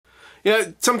You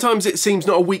know, sometimes it seems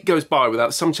not a week goes by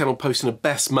without some channel posting a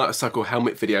best motorcycle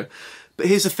helmet video. But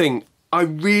here's the thing, I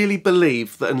really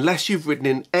believe that unless you've ridden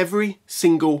in every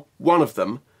single one of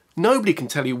them, nobody can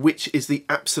tell you which is the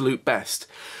absolute best.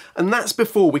 And that's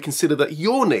before we consider that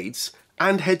your needs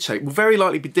and head shape will very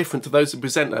likely be different to those of the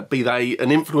presenter, be they an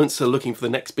influencer looking for the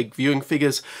next big viewing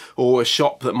figures, or a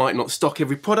shop that might not stock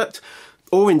every product,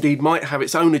 or indeed might have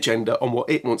its own agenda on what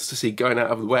it wants to see going out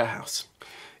of the warehouse.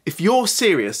 If you're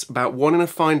serious about wanting to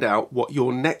find out what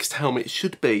your next helmet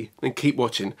should be, then keep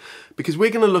watching, because we're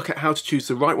going to look at how to choose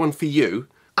the right one for you,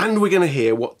 and we're going to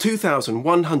hear what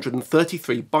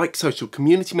 2,133 BikeSocial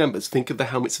community members think of the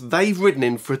helmets they've ridden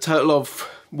in for a total of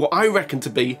what I reckon to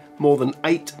be more than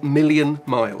 8 million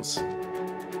miles.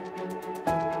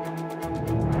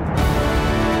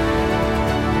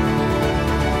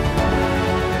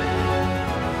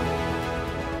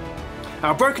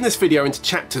 I've broken this video into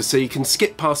chapters so you can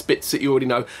skip past bits that you already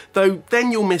know, though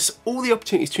then you'll miss all the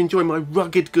opportunities to enjoy my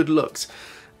rugged good looks.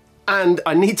 And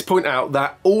I need to point out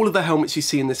that all of the helmets you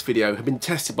see in this video have been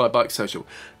tested by BikeSocial.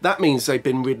 That means they've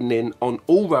been ridden in on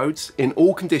all roads, in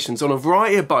all conditions, on a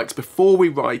variety of bikes before we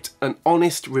write an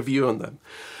honest review on them.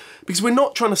 Because we're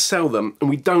not trying to sell them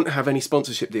and we don't have any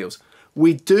sponsorship deals.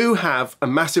 We do have a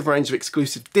massive range of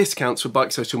exclusive discounts for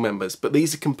BikeSocial members, but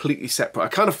these are completely separate. I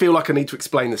kind of feel like I need to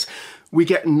explain this. We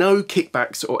get no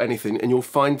kickbacks or anything, and you'll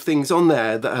find things on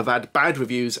there that have had bad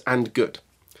reviews and good.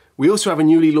 We also have a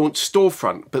newly launched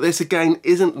storefront, but this again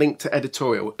isn't linked to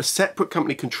editorial. A separate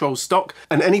company controls stock,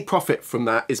 and any profit from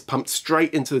that is pumped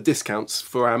straight into the discounts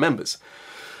for our members.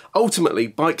 Ultimately,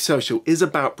 BikeSocial is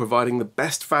about providing the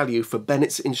best value for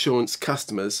Bennetts insurance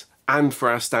customers and for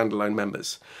our standalone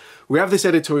members. We have this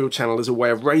editorial channel as a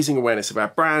way of raising awareness of our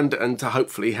brand and to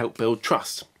hopefully help build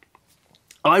trust.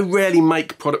 I rarely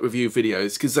make product review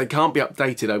videos because they can't be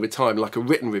updated over time like a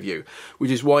written review,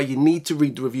 which is why you need to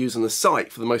read the reviews on the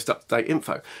site for the most up-to-date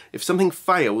info. If something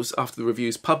fails after the review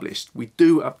is published, we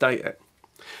do update it.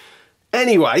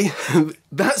 Anyway,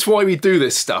 that's why we do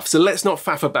this stuff, so let's not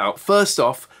faff about. First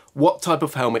off, what type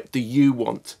of helmet do you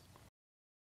want?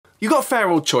 You've got a fair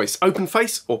old choice, open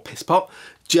face or piss pot,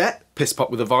 jet, piss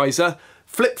pot with a visor,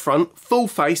 flip front, full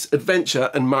face, adventure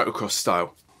and motocross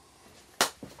style.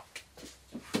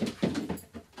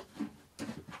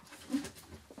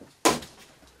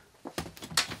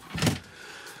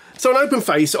 So an open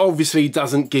face obviously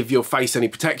doesn't give your face any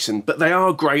protection, but they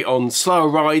are great on slower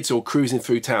rides or cruising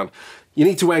through town. You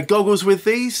need to wear goggles with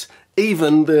these,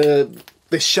 even this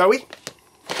Shoei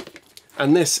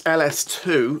and this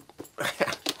LS2,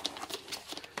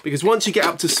 because once you get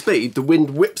up to speed, the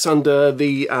wind whips under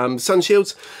the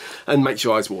sunshields and makes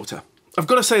your eyes water. I've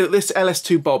got to say that this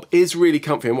LS2 bob is really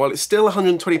comfy, and while it's still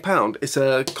 £120, it's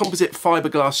a composite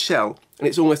fiberglass shell, and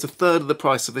it's almost a third of the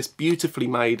price of this beautifully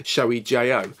made Shoei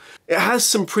JO. It has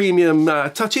some premium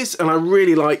touches, and I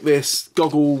really like this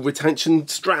goggle retention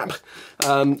strap,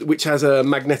 which has a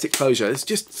magnetic closure. There's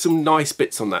just some nice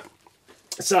bits on that.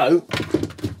 So,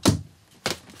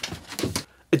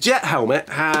 a jet helmet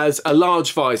has a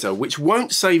large visor, which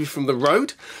won't save you from the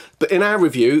road, but in our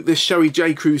review, this Shoei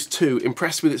J Cruise 2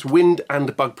 impressed with its wind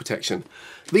and bug protection.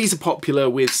 These are popular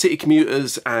with city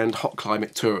commuters and hot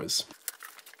climate tourers.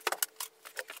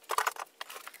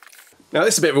 Now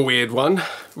this is a bit of a weird one.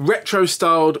 Retro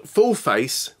styled full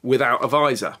face without a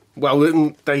visor.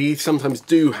 Well, they sometimes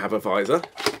do have a visor,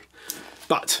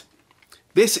 but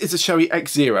this is the Shoei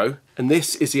X0 and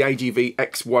this is the AGV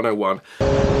X101.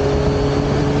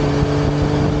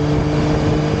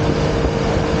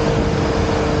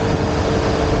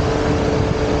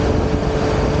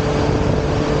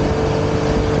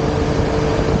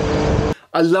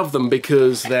 I love them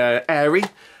because they're airy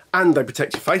and they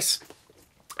protect your face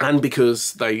and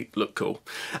because they look cool.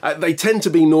 They tend to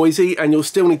be noisy and you'll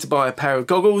still need to buy a pair of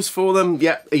goggles for them.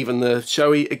 Yep, even the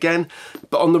Shoei again,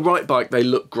 but on the right bike they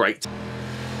look great.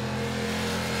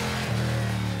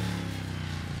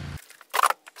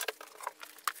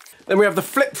 Then we have the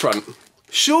flip front.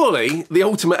 Surely the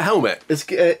ultimate helmet.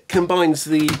 It combines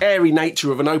the airy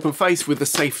nature of an open face with the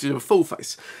safety of a full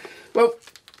face. Well,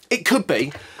 it could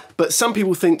be, but some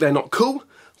people think they're not cool,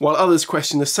 while others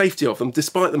question the safety of them,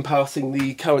 despite them passing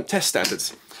the current test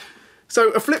standards. So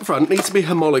a flip front needs to be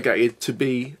homologated to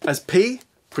be as P,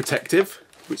 protective,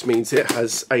 which means it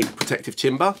has a protective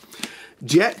chin bar,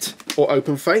 jet or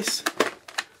open face,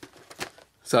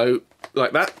 so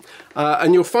like that.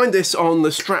 And you'll find this on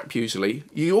the strap usually.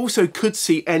 You also could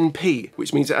see NP,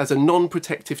 which means it has a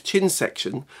non-protective chin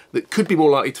section that could be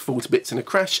more likely to fall to bits in a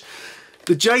crash.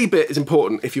 The J bit is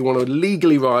important if you want to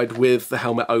legally ride with the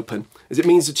helmet open, as it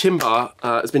means the chin bar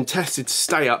has been tested to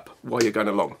stay up while you're going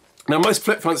along. Now most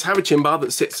flip fronts have a chin bar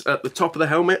that sits at the top of the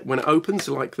helmet when it opens,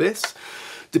 like this.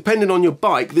 Depending on your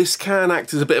bike, this can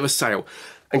act as a bit of a sail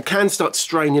and can start to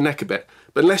strain your neck a bit.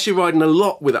 But unless you're riding a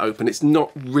lot with it open, it's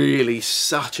not really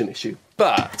such an issue.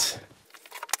 But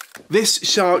this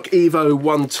Shark Evo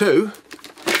 1.2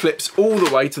 flips all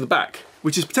the way to the back,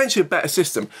 which is potentially a better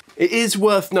system. It is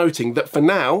worth noting that for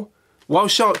now, while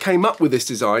Shark came up with this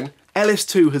design,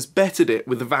 LS2 has bettered it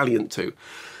with the Valiant 2.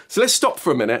 So let's stop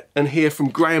for a minute and hear from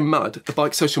Graham Mudd, a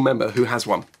BikeSocial member who has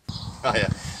one.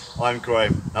 Hiya, I'm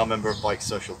Graham, I'm a member of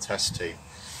BikeSocial test team.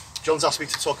 John's asked me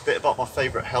to talk a bit about my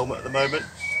favourite helmet at the moment,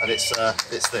 and it's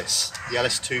this, the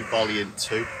LS2 Valiant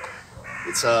 2.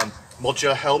 It's a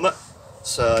modular helmet,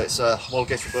 so it's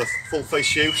homologated for both full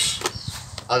face use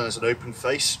and as an open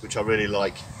face, which I really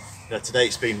like. You know, today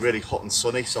it's been really hot and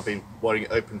sunny, so I've been wearing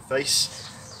it open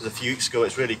face. But a few weeks ago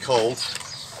it's really cold.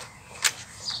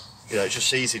 You know, it's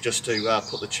just easy just to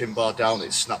put the chin bar down,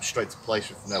 it snaps straight to place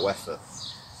with no effort.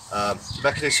 The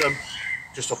mechanism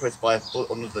just operated by a button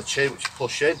under the chin, which you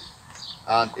push in,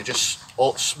 and it just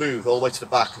smooth all the way to the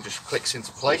back and just clicks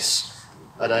into place,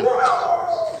 and then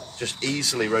just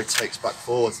easily rotates back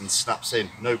forwards and snaps in,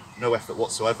 no effort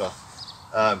whatsoever.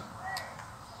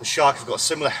 The Shark has got a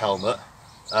similar helmet,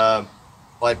 but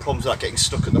I had problems with that getting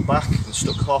stuck at the back and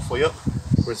stuck halfway up,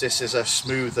 whereas this is a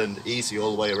smooth and easy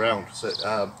all the way around. So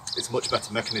it's a much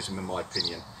better mechanism in my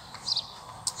opinion.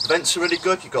 The vents are really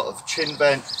good. You've got the chin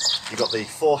vent, you've got the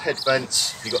forehead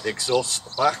vents, you've got the exhaust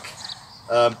at the back.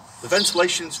 The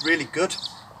ventilation's really good,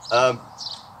 but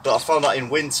I found that in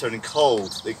winter and in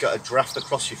cold, it got a draft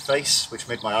across your face, which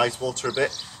made my eyes water a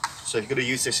bit. So if you're going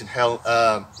to use this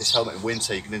this helmet in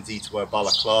winter, you're going to need to wear a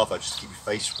balaclava just to keep your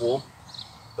face warm.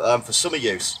 But for summer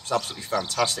use, it's absolutely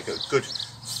fantastic. Got a good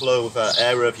flow of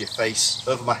air over your face,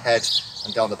 over my head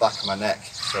and down the back of my neck.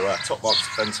 So top marks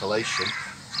of ventilation.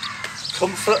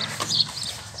 Comfort,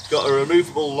 got a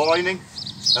removable lining.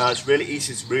 It's really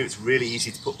easy to remove, it's really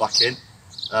easy to put back in.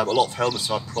 A lot of helmets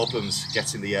have problems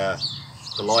getting the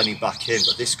lining back in,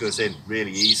 but this goes in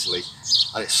really easily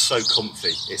and it's so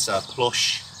comfy. It's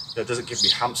plush, it doesn't give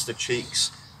me hamster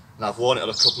cheeks, and I've worn it on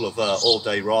a couple of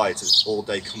all-day rides. It's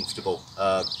all-day comfortable.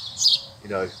 You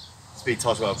know, there's been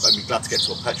times where I've been glad to get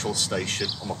to a petrol station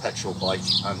on my petrol bike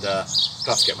and glad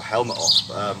to get my helmet off.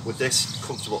 But, with this,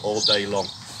 comfortable all day long.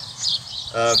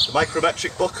 The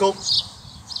micrometric buckle,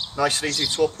 nice and easy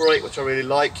to operate, which I really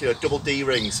like. You know, double D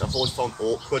rings I've always found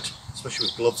awkward, especially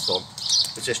with gloves on.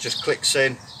 But this just clicks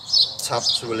in, tab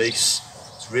to release.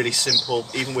 It's really simple.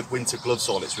 Even with winter gloves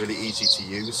on, it's really easy to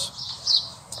use.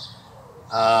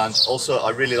 And also,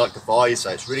 I really like the visor.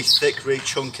 It's really thick, really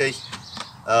chunky.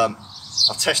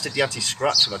 I've tested the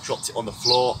anti-scratch and I dropped it on the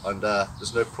floor, and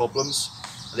there's no problems.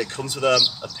 And it comes with a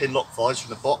pin lock visor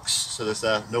in the box, so there's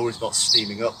no worries about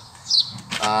steaming up.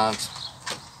 And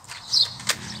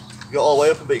you got all the way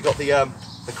up, but you've got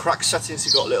the crack settings.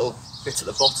 You've got a little bit at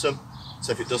the bottom,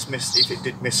 so if it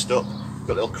did mist up, you've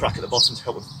got a little crack at the bottom to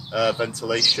help with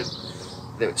ventilation.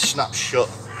 And it snaps shut,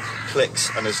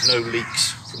 clicks, and there's no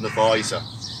leaks from the visor.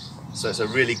 So it's a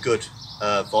really good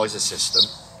visor system.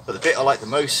 But the bit I like the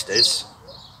most is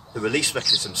the release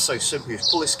mechanism. So simple. You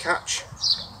pull this catch,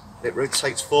 it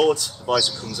rotates forwards, the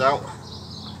visor comes out,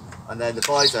 and then the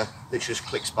visor literally just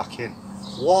clicks back in.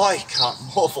 Why can't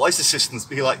more visor systems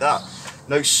be like that?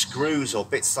 No screws or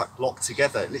bits that lock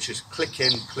together. It literally just click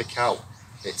in, click out.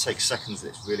 It takes seconds.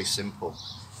 It's really simple.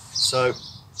 So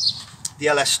the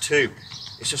LS2,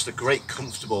 it's just a great,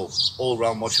 comfortable,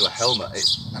 all-round modular helmet.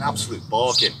 It's an absolute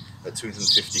bargain at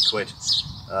 250 quid.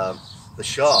 The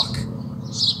Shark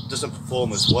doesn't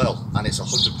perform as well, and it's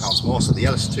 £100 more. So the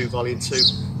LS2 Valiant 2,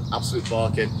 absolute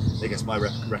bargain. Against my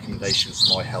recommendation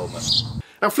for my helmet.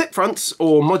 Now flip fronts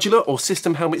or modular or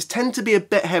system helmets tend to be a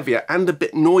bit heavier and a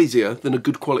bit noisier than a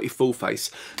good quality full face,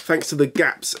 thanks to the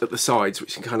gaps at the sides,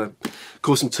 which can kind of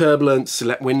cause some turbulence,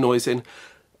 let wind noise in.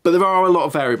 But there are a lot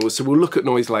of variables, so we'll look at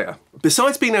noise later.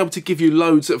 Besides being able to give you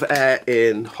loads of air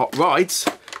in hot rides,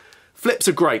 flips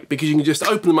are great because you can just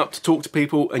open them up to talk to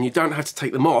people and you don't have to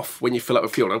take them off when you fill up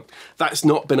with fuel. Now, that's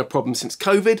not been a problem since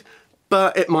COVID,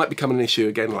 but it might become an issue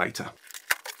again later.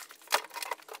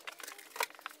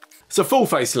 So full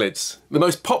face lids, the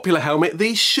most popular helmet.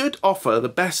 These should offer the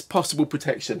best possible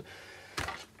protection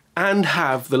and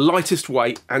have the lightest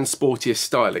weight and sportiest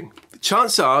styling.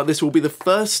 Chances are this will be the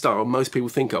first style most people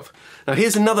think of. Now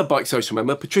here's another BikeSocial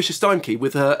member, Patricia Steinke,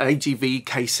 with her AGV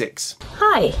K6.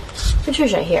 Hi,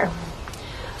 Patricia here.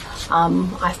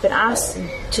 I've been asked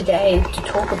today to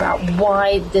talk about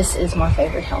why this is my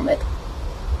favorite helmet.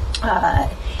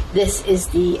 This is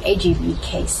the AGV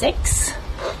K6.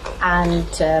 and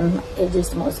it is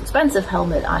the most expensive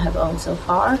helmet I have owned so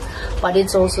far, but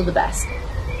it's also the best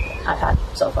I've had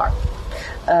so far.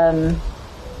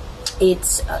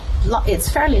 It's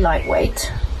fairly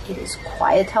lightweight. It is a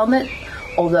quiet helmet,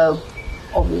 although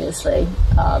obviously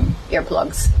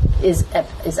earplugs is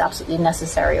absolutely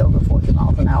necessary over 40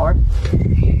 miles an hour.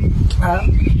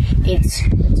 It's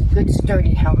a good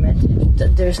sturdy helmet.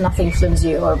 There's nothing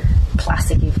flimsy or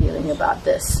plasticky feeling about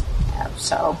this.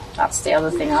 So that's the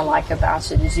other thing I like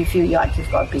about it, is you feel like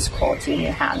you've got a piece of quality in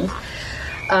your hand.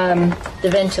 The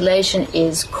ventilation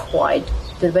is quite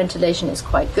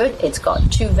good. It's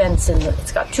got two vents in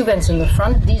the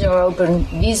front. These are open.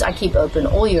 These I keep open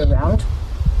all year round,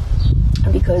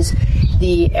 because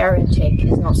the air intake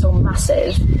is not so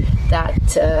massive that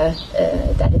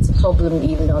it's a problem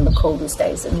even on the coldest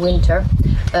days in winter.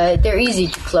 They're easy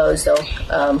to close though,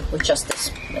 with just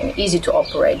this. Easy to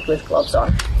operate with gloves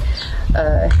on.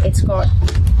 It's got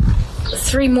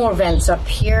 3 more vents up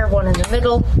here, one in the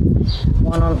middle,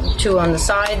 two on the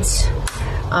sides.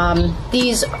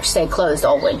 These stay closed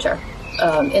all winter.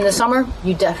 In the summer,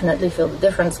 you definitely feel the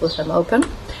difference with them open,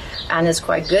 and it's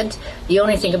quite good. The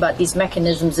only thing about these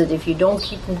mechanisms is that if you don't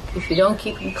keep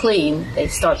them clean, they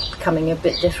start becoming a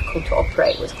bit difficult to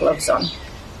operate with gloves on.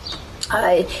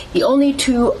 The only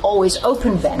 2 always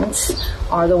open vents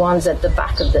are the ones at the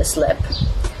back of this lip,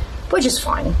 which is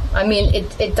fine. I mean,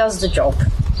 it does the job.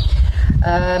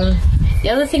 The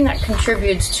other thing that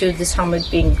contributes to this helmet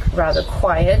being rather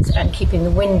quiet and keeping the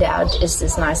wind out is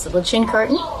this nice little chin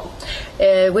curtain,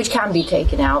 which can be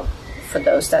taken out for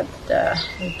those that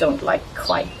don't like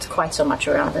quite so much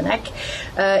around the neck.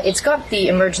 It's got the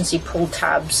emergency pull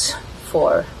tabs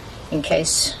for in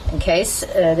case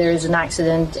there is an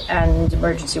accident and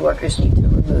emergency workers need to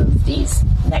remove these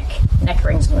neck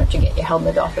rings in order to get your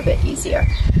helmet off a bit easier.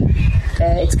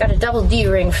 It's got a double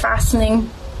D-ring fastening,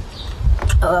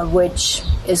 which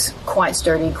is quite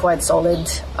sturdy, quite solid.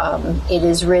 It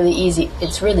is really easy.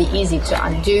 It's really easy to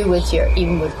undo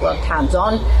even with gloved hands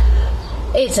on.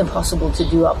 It's impossible to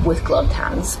do up with gloved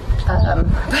hands,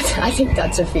 but I think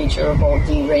that's a feature of all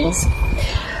D-rings.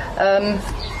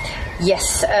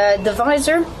 Yes, the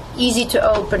visor, easy to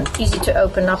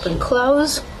open up and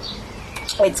close.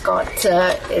 It's got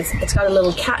a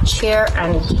little catch here,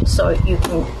 and so you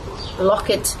can lock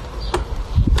it.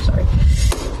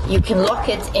 You can lock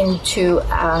it into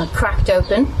a cracked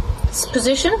open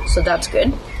position, so that's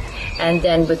good. And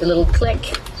then with a little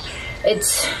click,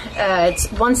 it's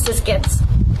once this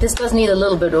does need a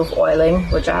little bit of oiling,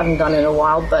 which I haven't done in a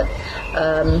while, but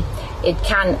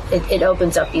it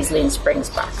opens up easily and springs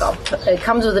back up. It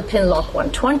comes with a pin lock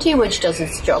 120, which does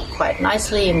its job quite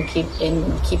nicely in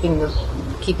keeping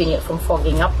it from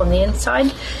fogging up on the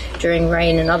inside during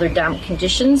rain and other damp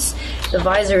conditions. The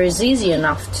visor is easy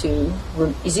enough to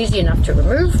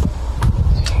remove.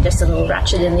 Just a little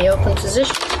ratchet in the open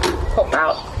position, pop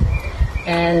out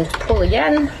and pull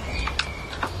again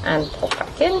and pop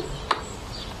back in.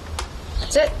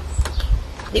 That's it.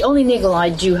 The only niggle I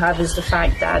do have is the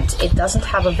fact that it doesn't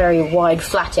have a very wide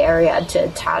flat area to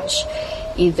attach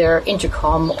either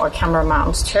intercom or camera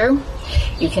mounts to.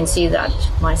 You can see that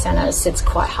my Senna sits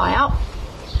quite high up.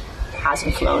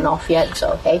 Hasn't flown off yet,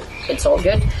 so hey, it's all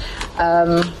good.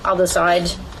 Other side,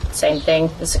 same thing.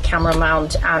 There's a camera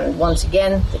mount, and once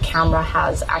again, the camera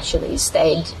has actually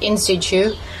stayed in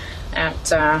situ at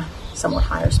somewhat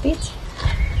higher speeds.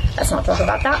 Let's not talk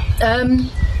about that.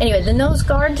 Anyway, the nose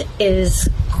guard is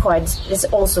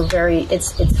also very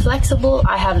flexible.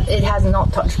 It has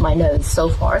not touched my nose so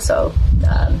far, so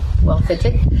well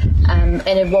fitted, and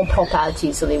it won't pop out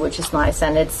easily, which is nice.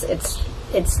 And it's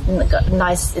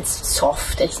nice. It's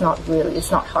soft. It's not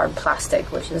hard plastic,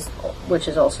 which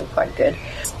is also quite good.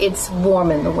 It's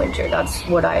warm in the winter. That's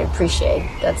what I appreciate.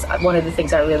 That's one of the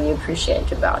things I really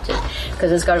appreciate about it,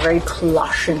 because it's got a very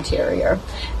plush interior,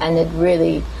 and it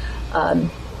really.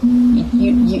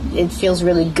 It feels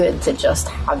really good to just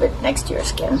have it next to your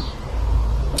skin.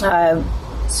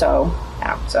 So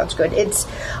that's good.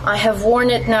 I have worn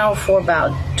it now for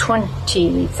about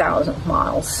 20,000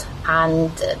 miles,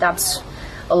 and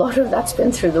a lot of that's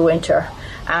been through the winter,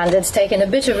 and it's taken a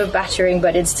bit of a battering,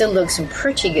 but it still looks in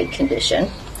pretty good condition.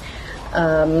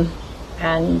 It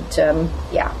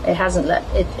hasn't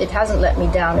let me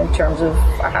down in terms of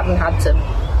I haven't had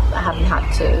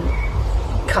to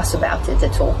cuss about it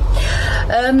at all.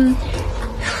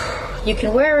 You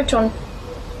can wear it on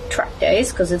track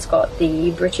days because it's got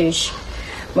the British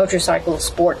Motorcycle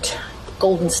Sport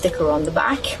golden sticker on the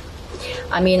back.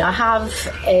 I mean, I have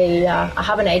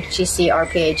an HTC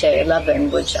RPHA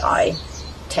 11, which I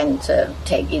tend to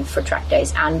take it for track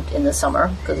days and in the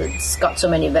summer, because it's got so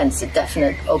many vents,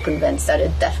 definite open vents, that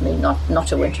it's definitely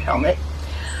not a winter helmet.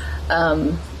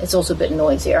 It's also a bit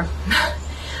noisier,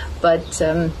 but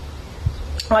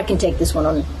I can take this one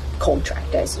on cold track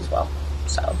days as well,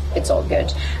 so it's all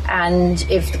good. And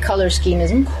if the color scheme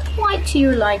isn't quite to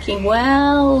your liking,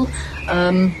 well,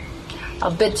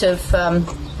 a bit of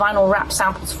vinyl wrap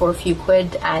samples for a few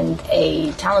quid, and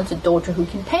a talented daughter who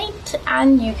can paint,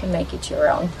 and you can make it your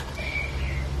own.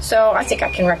 So I think I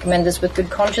can recommend this with good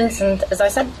conscience, and as I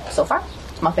said, so far,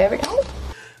 it's my favourite helmet.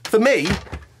 For me,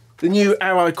 the new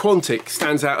Arai Quantic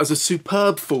stands out as a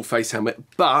superb full face helmet,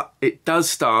 but it does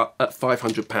start at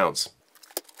 £500.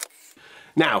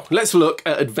 Now, let's look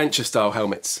at adventure style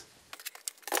helmets.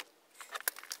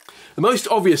 The most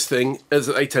obvious thing is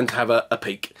that they tend to have a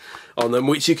peak on them,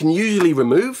 which you can usually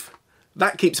remove.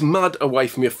 That keeps mud away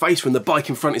from your face when the bike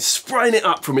in front is spraying it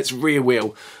up from its rear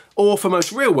wheel. Or for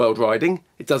most real world riding,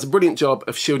 it does a brilliant job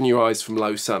of shielding your eyes from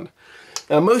low sun.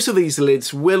 Now, most of these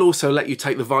lids will also let you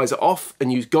take the visor off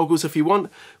and use goggles if you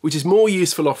want, which is more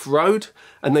useful off-road,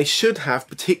 and they should have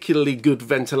particularly good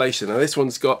ventilation. Now, this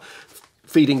one's got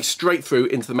feeding straight through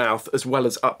into the mouth as well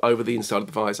as up over the inside of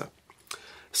the visor.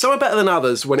 Some are better than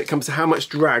others when it comes to how much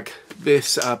drag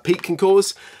this peak can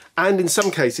cause, and in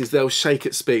some cases they'll shake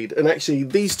at speed, and actually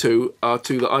these two are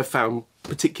two that I've found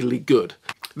particularly good.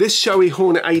 This Shoei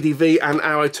Hornet ADV and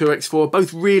Arai 2X4 are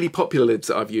both really popular lids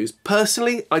that I've used.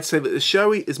 Personally, I'd say that the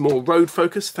Shoei is more road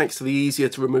focused thanks to the easier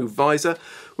to remove visor,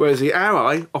 whereas the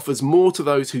Arai offers more to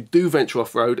those who do venture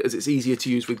off-road, as it's easier to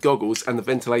use with goggles and the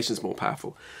ventilation's more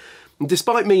powerful. And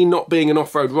despite me not being an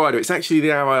off-road rider, it's actually the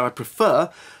Arai I prefer,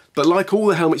 but like all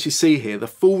the helmets you see here, the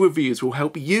full reviews will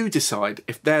help you decide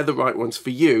if they're the right ones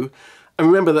for you. And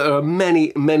remember that there are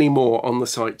many, many more on the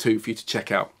site too for you to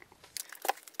check out.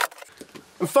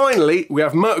 And finally, we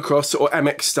have motocross or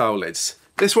MX style lids.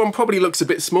 This one probably looks a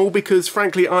bit small because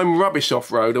frankly I'm rubbish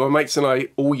off-road, and my mates and I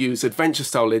all use adventure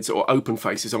style lids or open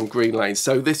faces on green lanes,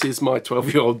 so this is my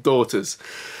 12-year-old daughter's.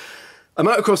 A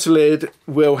motocross lid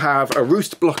will have a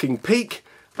roost blocking peak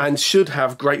and should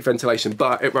have great ventilation,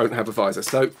 but it won't have a visor,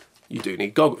 so you do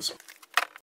need goggles.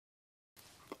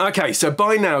 Okay, so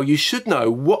by now you should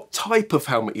know what type of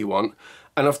helmet you want,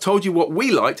 and I've told you what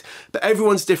we liked, but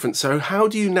everyone's different, so how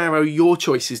do you narrow your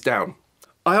choices down?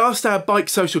 I asked our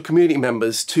BikeSocial community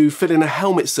members to fill in a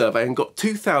helmet survey and got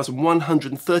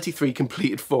 2,133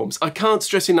 completed forms. I can't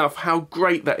stress enough how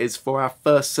great that is for our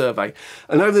first survey.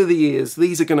 And over the years,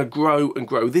 these are going to grow and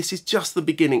grow. This is just the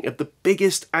beginning of the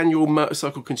biggest annual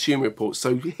motorcycle consumer report,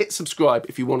 so hit subscribe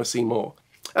if you want to see more.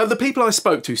 Of the people I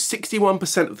spoke to,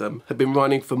 61% of them have been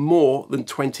riding for more than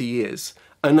 20 years,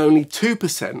 and only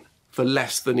 2% for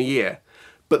less than a year.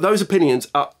 But those opinions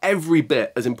are every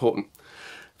bit as important.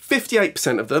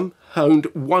 58% of them owned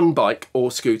one bike or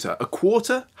scooter, a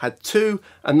quarter had two,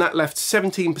 and that left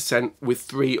 17% with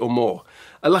 3 or more.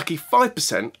 A lucky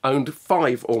 5% owned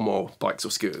 5 or more bikes or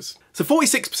scooters. So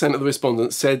 46% of the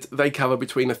respondents said they cover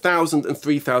between 1,000 and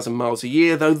 3,000 miles a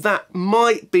year, though that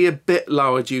might be a bit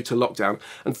lower due to lockdown,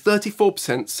 and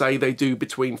 34% say they do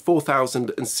between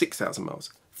 4,000 and 6,000 miles.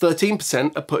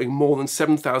 13% are putting more than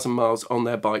 7,000 miles on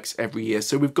their bikes every year,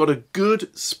 so we've got a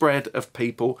good spread of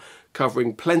people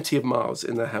covering plenty of miles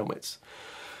in their helmets.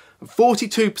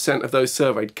 42% of those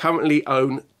surveyed currently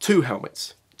own 2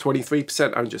 helmets.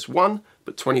 23% own just 1,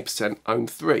 but 20% own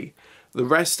 3. The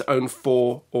rest own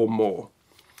 4 or more.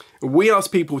 We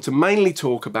asked people to mainly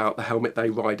talk about the helmet they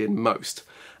ride in most,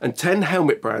 and 10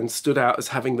 helmet brands stood out as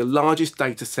having the largest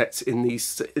data sets in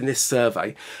this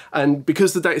survey. And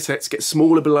because the data sets get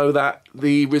smaller below that,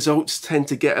 the results tend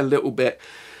to get a little bit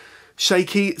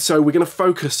shaky, so we're going to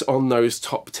focus on those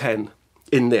top 10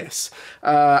 in this.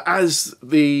 As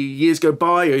the years go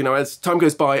by, as time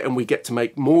goes by and we get to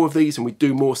make more of these and we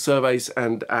do more surveys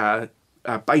and our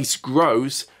base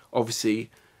grows, obviously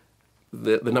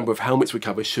the number of helmets we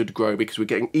cover should grow because we're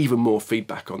getting even more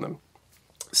feedback on them.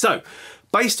 So,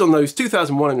 based on those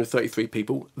 2,133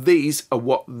 people, these are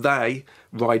what they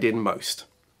ride in most.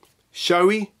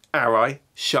 Shoei, Arai,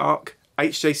 Shark,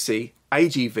 HJC,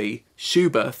 AGV,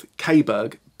 Schuberth,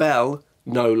 K-Berg, Bell,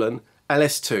 Nolan,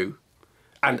 LS2,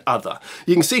 and other.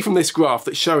 You can see from this graph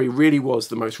that Shoei really was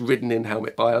the most ridden in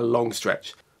helmet by a long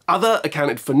stretch. Other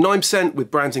accounted for 9%,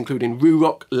 with brands including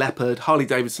Ruroc, Leopard,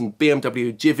 Harley-Davidson,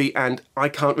 BMW, Jivi, and I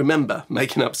can't remember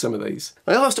making up some of these.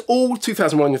 I asked all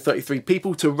 2,133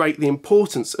 people to rate the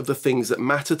importance of the things that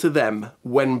matter to them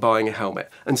when buying a helmet,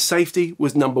 and safety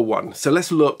was number 1. So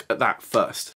let's look at that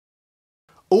first.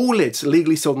 All lids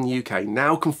legally sold in the UK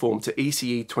now conform to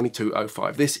ECE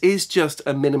 2205. This is just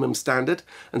a minimum standard,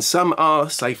 and some are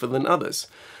safer than others.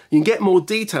 You can get more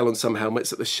detail on some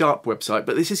helmets at the Sharp website,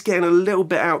 but this is getting a little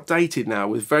bit outdated now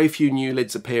with very few new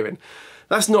lids appearing.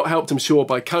 That's not helped, I'm sure,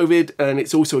 by COVID, and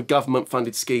it's also a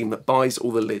government-funded scheme that buys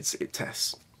all the lids it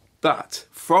tests. But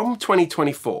from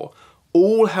 2024,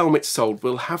 all helmets sold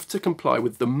will have to comply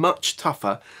with the much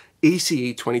tougher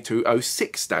ECE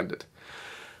 2206 standard.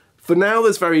 For now,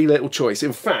 there's very little choice.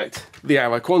 In fact, the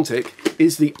Arrow Quantic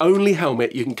is the only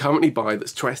helmet you can currently buy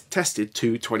that's tested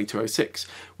to 2206,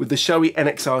 with the Shoei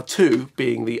NXR2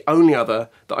 being the only other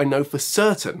that I know for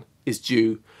certain is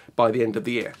due by the end of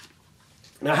the year.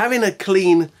 Now, having a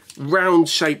clean,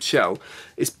 round-shaped shell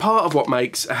is part of what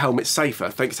makes a helmet safer,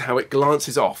 thanks to how it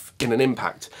glances off in an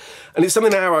impact. And it's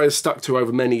something Arrow has stuck to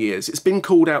over many years. It's been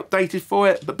called outdated for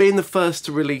it, but being the first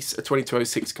to release a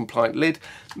 2206 compliant lid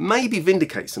maybe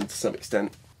vindicates them to some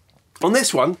extent. On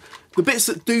this one, the bits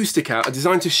that do stick out are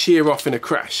designed to shear off in a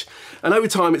crash. And over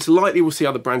time, it's likely we'll see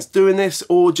other brands doing this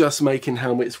or just making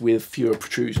helmets with fewer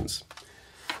protrusions.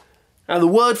 Now, the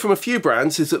word from a few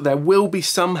brands is that there will be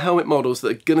some helmet models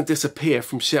that are going to disappear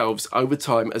from shelves over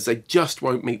time as they just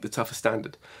won't meet the tougher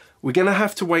standard. We're going to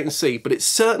have to wait and see, but it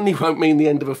certainly won't mean the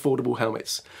end of affordable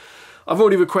helmets. I've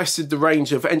already requested the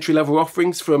range of entry-level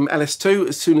offerings from LS2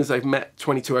 as soon as they've met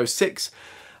 2206,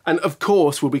 and of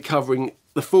course we'll be covering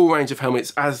the full range of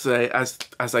helmets as they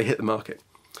hit the market.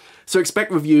 So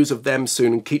expect reviews of them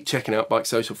soon and keep checking out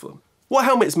BikeSocial for them. What a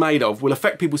helmet's made of will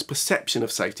affect people's perception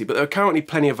of safety, but there are currently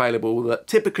plenty available that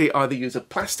typically either use a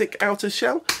plastic outer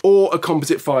shell or a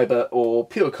composite fibre or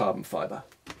pure carbon fibre.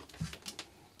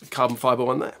 Carbon fibre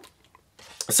one there.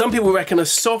 Some people reckon a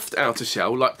soft outer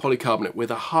shell, like polycarbonate,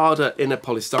 with a harder inner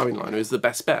polystyrene liner is the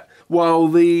best bet, while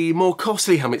the more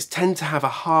costly helmets tend to have a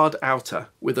hard outer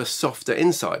with a softer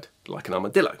inside, like an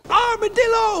armadillo.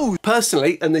 Armadillo!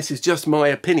 Personally, and this is just my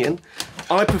opinion,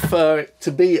 I prefer it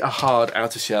to be a hard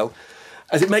outer shell,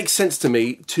 as it makes sense to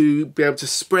me to be able to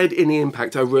spread any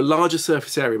impact over a larger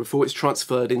surface area before it's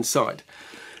transferred inside.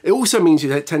 It also means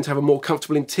you tend to have a more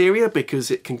comfortable interior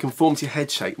because it can conform to your head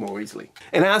shape more easily.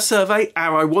 In our survey,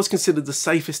 Arrow was considered the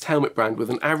safest helmet brand with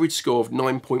an average score of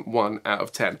 9.1 out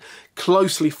of 10,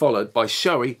 closely followed by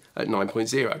Shoei at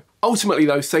 9.0. Ultimately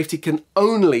though, safety can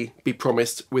only be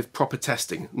promised with proper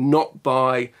testing, not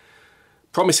by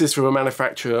promises from a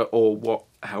manufacturer or what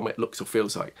a helmet looks or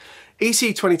feels like.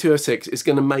 ECE 2206 is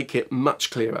going to make it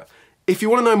much clearer. If you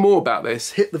want to know more about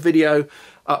this, hit the video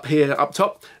up here, up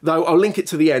top, though I'll link it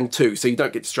to the end too, so you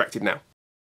don't get distracted now.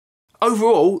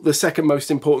 Overall, the second most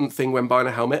important thing when buying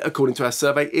a helmet, according to our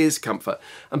survey, is comfort.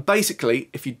 And basically,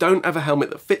 if you don't have a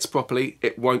helmet that fits properly,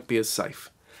 it won't be as safe.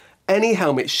 Any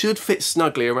helmet should fit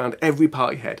snugly around every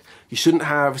part of your head. You shouldn't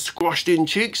have squashed in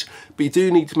cheeks, but you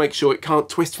do need to make sure it can't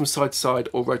twist from side to side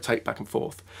or rotate back and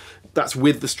forth. That's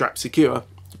with the strap secure,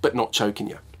 but not choking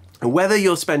you. And whether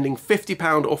you're spending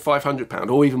 £50 or £500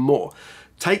 or even more,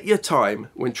 take your time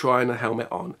when trying a helmet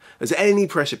on, as any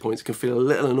pressure points can feel a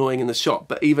little annoying in the shot,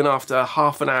 but even after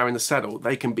half an hour in the saddle,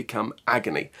 they can become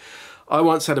agony. I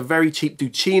once had a very cheap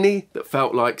Duccini that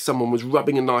felt like someone was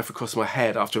rubbing a knife across my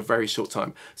head after a very short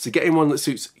time. So getting one that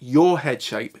suits your head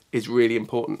shape is really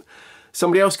important.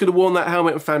 Somebody else could have worn that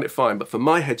helmet and found it fine, but for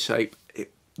my head shape,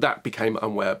 that became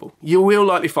unwearable. You will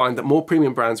likely find that more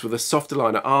premium brands with a softer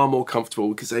liner are more comfortable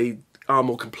because they are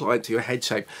more compliant to your head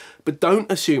shape, but don't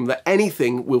assume that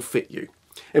anything will fit you.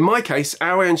 In my case,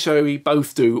 Arrow and Shoei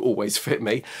both do always fit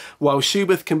me, while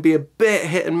Schuberth can be a bit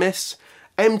hit and miss.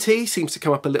 MT seems to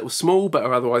come up a little small but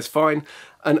are otherwise fine,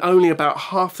 and only about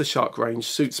half the shark range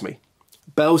suits me.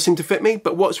 Bells seem to fit me,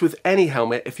 but what's with any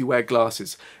helmet if you wear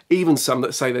glasses? Even some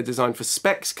that say they're designed for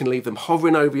specs can leave them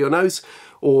hovering over your nose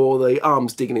or the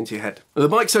arms digging into your head. The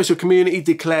BikeSocial community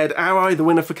declared Arrow the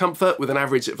winner for comfort with an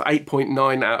average of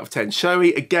 8.9 out of 10.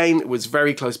 Shoei, again, was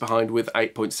very close behind with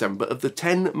 8.7, but of the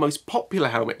 10 most popular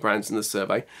helmet brands in the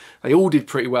survey, they all did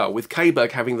pretty well, with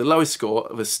K-Berg having the lowest score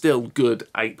of a still good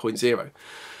 8.0.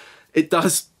 It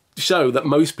does show that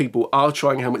most people are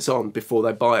trying helmets on before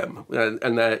they buy them,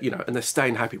 and they're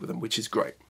staying happy with them, which is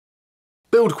great.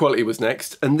 Build quality was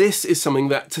next, and this is something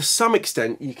that to some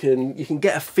extent you can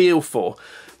get a feel for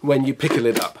when you pick a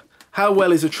lid up. How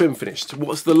well is a trim finished?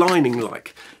 What's the lining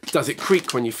like? Does it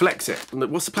creak when you flex it? And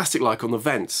what's the plastic like on the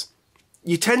vents?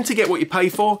 You tend to get what you pay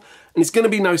for, and it's going to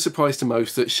be no surprise to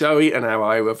most that Shoei and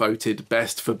Arrow are voted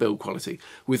best for build quality,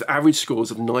 with average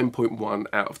scores of 9.1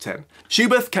 out of 10.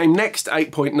 Schuberth came next,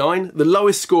 8.9, the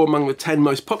lowest score among the 10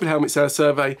 most popular helmets in our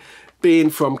survey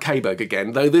being from K-Berg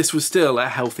again, though this was still a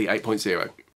healthy 8.0.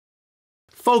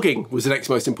 Fogging was the next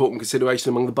most important consideration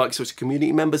among the BikeSocial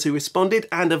community members who responded,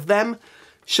 and of them,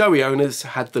 Shoei owners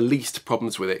had the least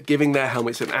problems with it, giving their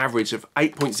helmets an average of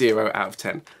 8.0 out of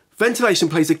 10. Ventilation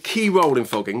plays a key role in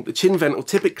fogging. The chin vent will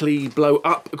typically blow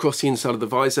up across the inside of the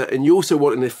visor, and you also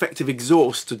want an effective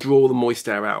exhaust to draw the moist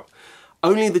air out.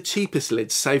 Only the cheapest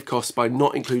lids save costs by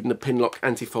not including a pinlock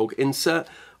anti-fog insert,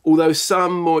 although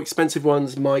some more expensive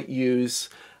ones might use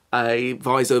a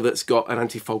visor that's got an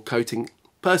anti-fog coating.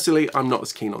 Personally, I'm not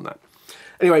as keen on that.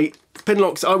 Anyway,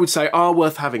 pinlocks, I would say, are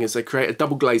worth having as they create a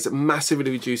double glaze that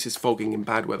massively reduces fogging in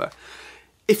bad weather.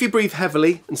 If you breathe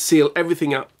heavily and seal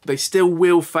everything up, they still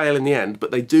will fail in the end,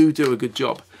 but they do a good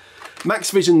job.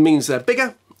 Max vision means they're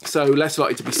bigger, so less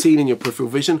likely to be seen in your peripheral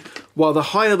vision, while the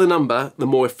higher the number, the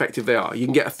more effective they are. You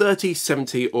can get a 30,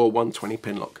 70 or 120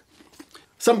 pinlock.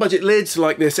 Some budget lids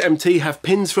like this MT have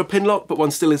pins for a pinlock, but one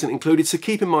still isn't included, so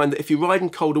keep in mind that if you ride in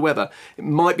colder weather, it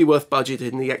might be worth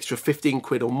budgeting the extra 15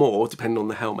 quid or more, depending on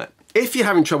the helmet. If you're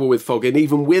having trouble with fogging,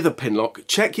 even with a pinlock,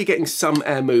 check you're getting some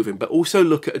air moving, but also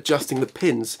look at adjusting the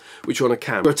pins which are on a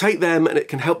cam. Rotate them and it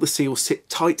can help the seal sit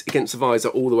tight against the visor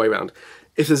all the way around.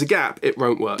 If there's a gap, it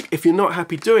won't work. If you're not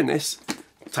happy doing this,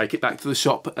 take it back to the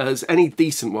shop, as any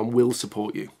decent one will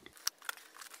support you.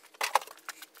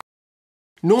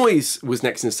 Noise was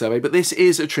next in the survey, but this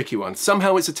is a tricky one. Some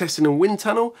helmets are tested in a wind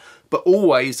tunnel, but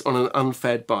always on an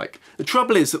unfaired bike. The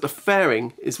trouble is that the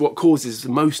fairing is what causes the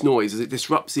most noise, as it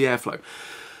disrupts the airflow.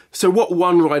 So what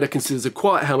one rider considers a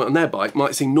quiet helmet on their bike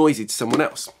might seem noisy to someone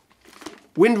else.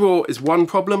 Wind roar is one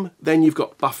problem, then you've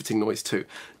got buffeting noise too.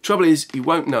 Trouble is, you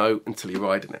won't know until you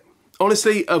ride in it.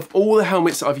 Honestly, of all the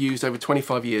helmets I've used over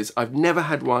 25 years, I've never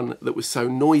had one that was so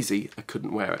noisy I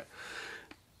couldn't wear it.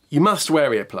 You must wear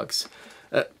earplugs.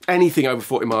 Anything over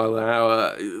 40 miles an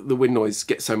hour, the wind noise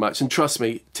gets so much, and trust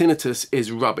me, tinnitus is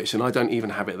rubbish, and I don't even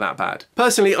have it that bad.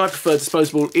 Personally, I prefer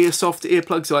disposable Earsoft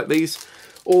earplugs like these,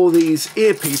 or these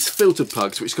earpiece filtered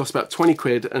plugs, which cost about 20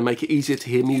 quid and make it easier to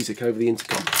hear music over the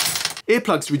intercom.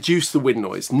 Earplugs reduce the wind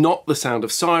noise, not the sound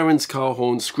of sirens, car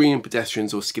horns, screaming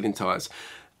pedestrians or skidding tyres.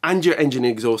 And your engine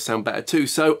exhaust sound better too,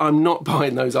 so I'm not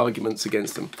buying those arguments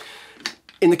against them.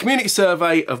 In the community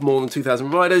survey of more than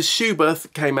 2,000 riders,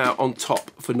 Schuberth came out on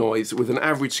top for noise with an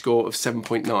average score of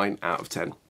 7.9 out of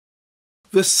 10.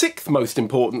 The sixth most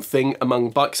important thing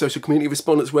among BikeSocial community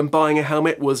respondents when buying a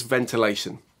helmet was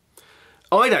ventilation.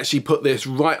 I'd actually put this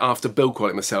right after build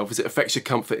quality myself, as it affects your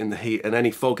comfort in the heat and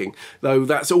any fogging, though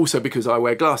that's also because I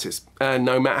wear glasses. And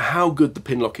no matter how good the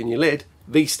pinlock in your lid,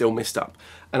 these still mist up.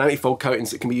 And anti-fog coatings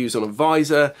that can be used on a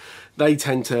visor, they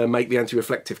tend to make the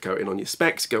anti-reflective coating on your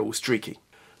specs go all streaky.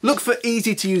 Look for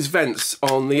easy to use vents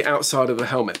on the outside of the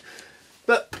helmet,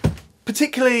 but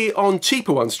particularly on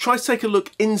cheaper ones, try to take a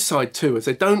look inside too, as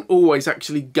they don't always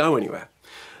actually go anywhere.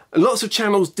 And lots of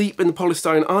channels deep in the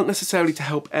polystyrene aren't necessarily to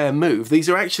help air move. These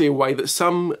are actually a way that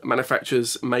some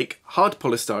manufacturers make hard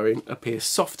polystyrene appear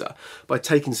softer by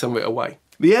taking some of it away.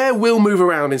 The air will move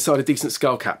around inside a decent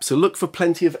skull cap, so look for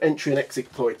plenty of entry and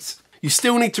exit points. You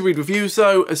still need to read reviews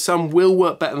though, as some will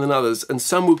work better than others, and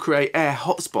some will create air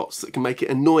hotspots that can make it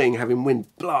annoying having wind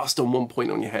blast on one point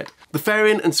on your head. The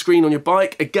fairing and screen on your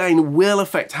bike, again, will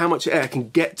affect how much air can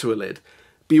get to a lid,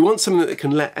 but you want something that can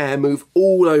let air move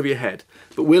all over your head,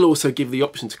 but will also give the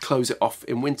option to close it off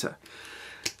in winter.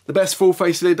 The best full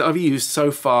face lid I've used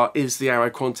so far is the Arrow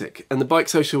Quantic, and the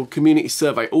BikeSocial community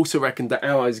survey also reckoned that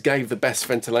ours gave the best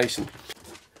ventilation.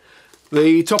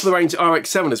 The top of the range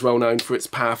RX-7 is well known for its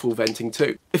powerful venting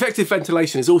too. Effective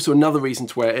ventilation is also another reason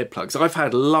to wear earplugs. I've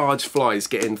had large flies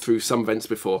get in through some vents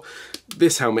before,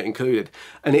 this helmet included,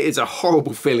 and it is a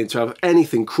horrible feeling to have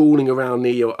anything crawling around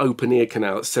near your open ear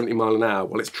canal at 70 miles an hour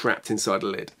while it's trapped inside a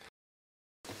lid.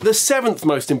 The seventh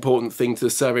most important thing to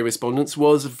the survey respondents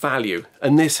was value,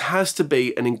 and this has to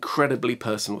be an incredibly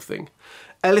personal thing.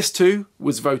 LS2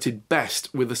 was voted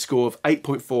best with a score of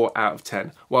 8.4 out of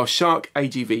 10, while Shark,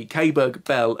 AGV, K-Berg,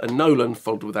 Bell and Nolan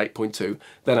followed with 8.2,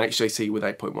 then HJC with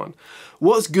 8.1.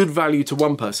 What's good value to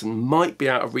one person might be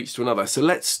out of reach to another, so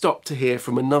let's stop to hear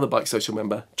from another BikeSocial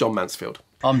member, John Mansfield.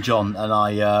 I'm John and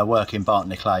I work in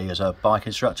Barton-le-Clay as a bike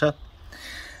instructor.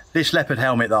 This leopard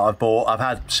helmet that I've bought, I've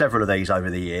had several of these over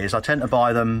the years. I tend to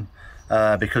buy them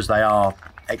because they are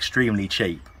extremely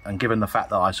cheap, and given the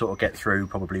fact that I sort of get through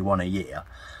probably one a year,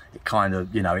 it kind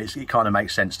of, you know, it kind of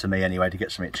makes sense to me anyway to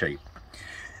get something cheap.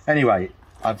 Anyway,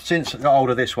 I've since got hold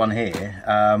of this one here,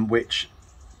 which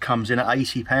comes in at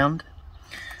 £80,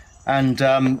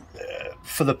 and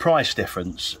for the price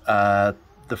difference,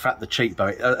 the fact the cheap, though,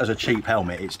 as a cheap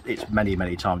helmet, it's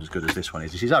many times as good as this one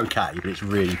is. This is okay, but it's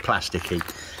really plasticky.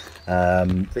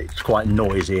 It's quite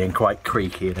noisy and quite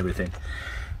creaky and everything.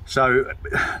 So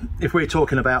if we're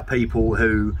talking about people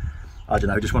who, I don't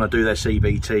know, just want to do their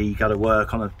CBT, go to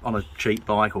work on a cheap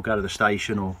bike, or go to the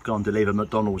station, or go and deliver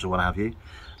McDonald's or what have you,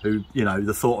 who, you know,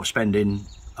 the thought of spending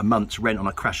a month's rent on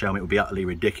a crash helmet would be utterly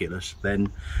ridiculous,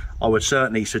 then I would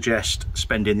certainly suggest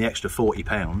spending the extra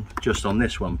 £40 just on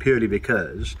this one, purely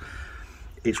because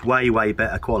it's way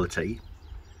better quality.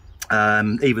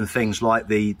 Even things like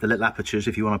the little apertures,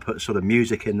 if you want to put sort of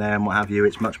music in there and what have you,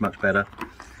 it's much better.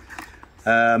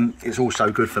 It's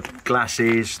also good for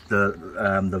glasses.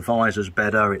 The visor's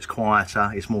better, it's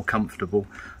quieter, it's more comfortable.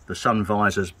 The sun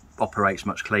visors operates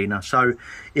much cleaner. So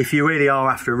if you really are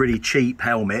after a really cheap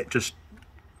helmet just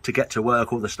to get to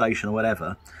work or the station or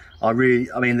whatever, I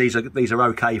mean these are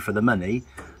okay for the money,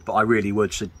 but I really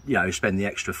would, you know, spend the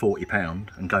extra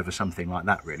 £40 and go for something like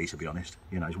that, really, to be honest.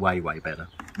 You know, it's way better,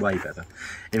 way better.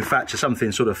 In fact, to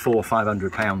something sort of £400 or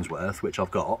 £500 worth, which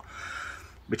I've got,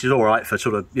 which is all right for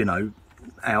sort of, you know,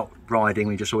 out riding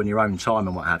when you're just in your own time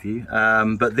and what have you.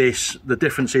 But the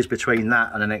differences between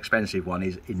that and an expensive one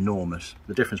is enormous.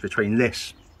 The difference between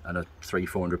this and a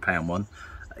 £300-400 one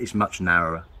is much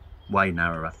narrower, way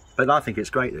narrower. But I think it's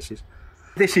great. This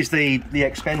is the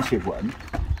expensive one,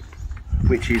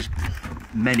 which is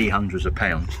many hundreds of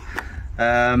pounds.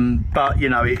 But you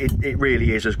know, it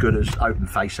really is as good as open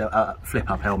face flip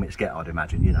up helmets get, I'd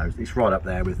imagine. You know, it's right up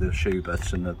there with the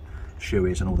Schuberts and the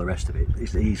Shoeies and all the rest of it.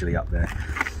 It's easily up there.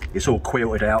 It's all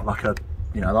quilted out like a,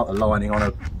 you know, like the lining on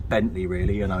a Bentley,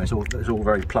 really. You know, it's all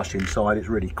very plush inside. It's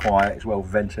really quiet. It's well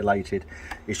ventilated.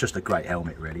 It's just a great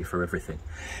helmet, really, for everything.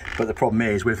 But the problem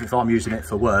is, if I'm using it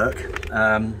for work,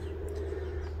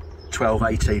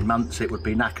 12-18 months, it would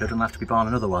be knackered and I'll have to be buying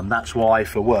another one. That's why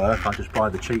for work I just buy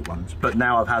the cheap ones. But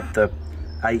now I've had the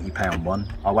 £80 one,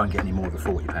 I won't get any more of the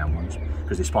 £40 ones,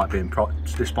 because despite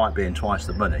being twice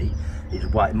the money, it's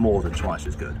way more than twice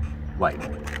as good. Way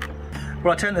more.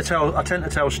 Well, I tend to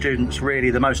tell students really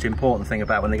the most important thing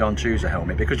about when they go and choose a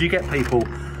helmet, because you get people,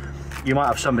 you might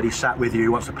have somebody sat with you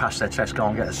who wants to pass their test, go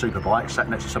and get a super bike, sat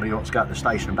next to somebody who wants to go to the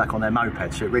station and back on their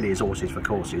moped. So it really is horses for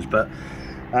courses. But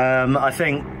I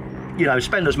think, you know,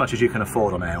 spend as much as you can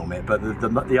afford on a helmet, but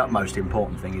the utmost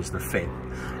important thing is the fit.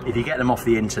 If you get them off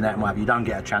the internet and whatever, you don't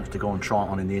get a chance to go and try it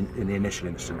on in the initial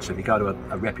instance. If you go to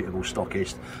a reputable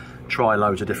stockist, try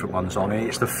loads of different ones on,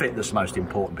 it's the fit that's most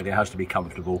important, but it has to be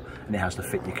comfortable and it has to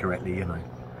fit you correctly, you know.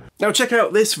 Now check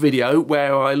out this video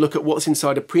where I look at what's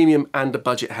inside a premium and a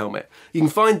budget helmet. You can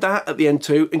find that at the end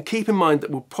too, and keep in mind that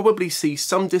we'll probably see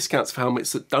some discounts for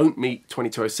helmets that don't meet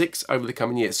 2206 over the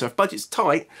coming years. So if budget's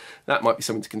tight, that might be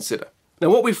something to consider. Now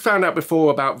what we've found out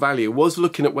before about value was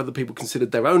looking at whether people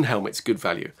considered their own helmets good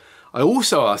value. I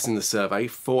also asked in the survey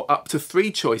for up to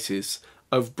 3 choices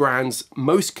of brands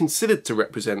most considered to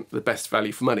represent the best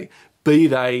value for money, be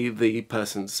they the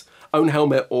person's own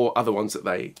helmet or other ones that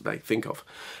they think of.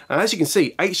 And as you can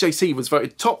see, HJC was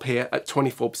voted top here at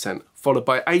 24%, followed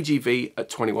by AGV at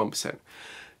 21%.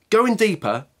 Going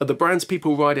deeper are the brands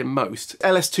people ride in most.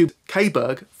 LS2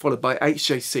 K-Berg, followed by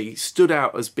HJC, stood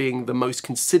out as being the most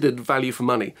considered value for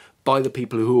money by the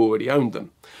people who already owned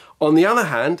them. On the other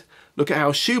hand, look at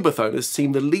how Schuberth owners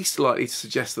seem the least likely to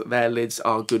suggest that their lids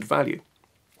are good value.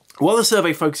 While the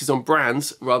survey focuses on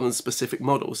brands rather than specific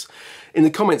models, in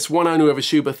the comments one owner of a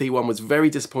Schuberth E1 was very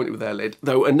disappointed with their lid,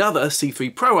 though another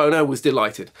C3 Pro owner was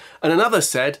delighted. And another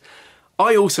said,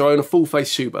 I also own a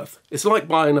full-face Schuberth. It's like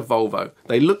buying a Volvo.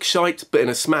 They look shite, but in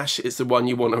a smash it's the one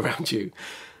you want around you.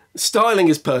 Styling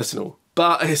is personal,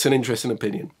 but it's an interesting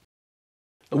opinion.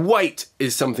 Weight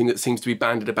is something that seems to be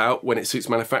bandied about when it suits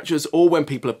manufacturers or when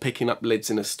people are picking up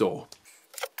lids in a store.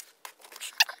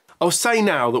 I'll say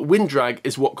now that wind drag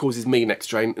is what causes me neck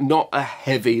strain, not a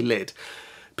heavy lid.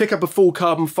 Pick up a full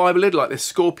carbon fibre lid like this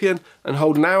Scorpion and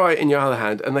hold an arrow in your other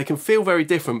hand and they can feel very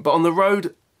different, but on the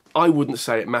road, I wouldn't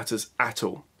say it matters at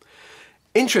all.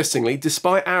 Interestingly,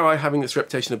 despite Arrow having this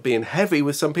reputation of being heavy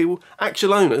with some people,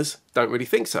 actual owners don't really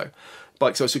think so.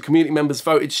 BikeSocial community members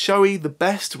voted Shoei the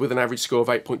best with an average score of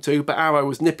 8.2, but Arrow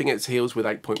was nipping at its heels with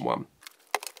 8.1.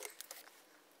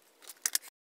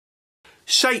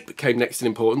 Shape came next in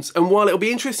importance, and while it'll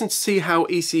be interesting to see how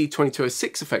ECE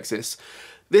 2206 affects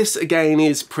this again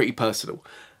is pretty personal.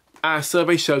 Our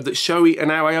survey showed that Shoei and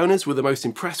Arrow owners were the most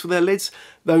impressed with their lids,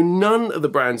 though none of the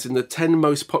brands in the 10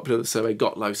 most popular of the survey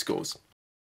got low scores.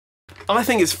 I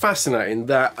think it's fascinating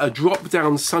that a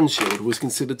drop-down sunshield was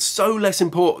considered so less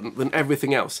important than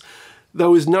everything else.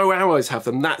 Though as no Arrows have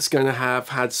them, that's going to have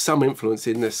had some influence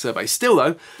in this survey. Still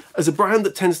though, as a brand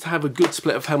that tends to have a good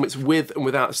split of helmets with and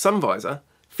without a sun visor,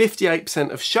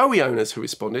 58% of Shoei owners who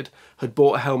responded had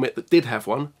bought a helmet that did have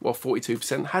one, while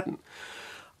 42% hadn't.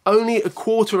 Only a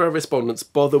quarter of our respondents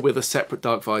bother with a separate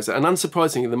dark visor, and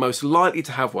unsurprisingly, the most likely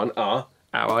to have one are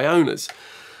Ally owners.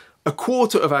 A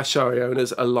quarter of our Shoei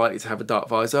owners are likely to have a dark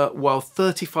visor, while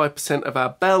 35% of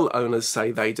our Bell owners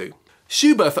say they do.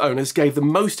 Schuberth owners gave the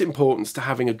most importance to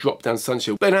having a drop-down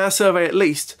sunshield, but in our survey at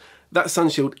least, that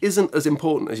sunshield isn't as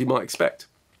important as you might expect.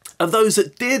 Of those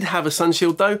that did have a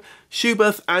sunshield though,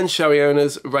 Schuberth and Shoei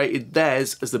owners rated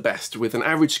theirs as the best, with an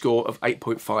average score of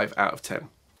 8.5 out of 10.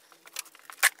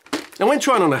 Now when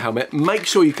trying on a helmet, make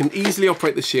sure you can easily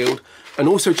operate the shield and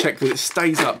also check that it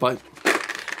stays up by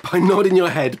nodding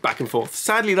your head back and forth.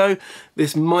 Sadly though,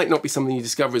 this might not be something you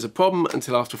discover as a problem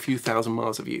until after a few thousand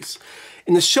miles of use.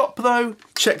 In the shop though,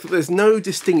 check that there's no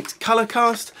distinct colour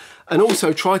cast, and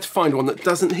also try to find one that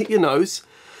doesn't hit your nose,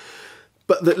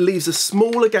 but that leaves as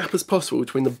small a gap as possible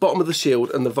between the bottom of the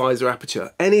shield and the visor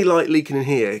aperture. Any light leaking in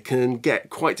here can get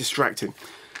quite distracting.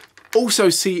 Also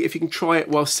see if you can try it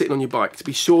while sitting on your bike to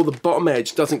be sure the bottom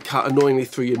edge doesn't cut annoyingly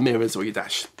through your mirrors or your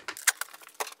dash.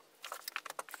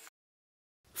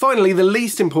 Finally, the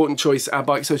least important choice our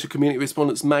BikeSocial community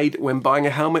respondents made when buying a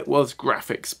helmet was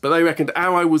graphics, but they reckoned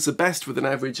Ally was the best with an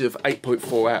average of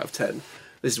 8.4 out of 10.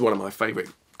 This is one of my favourite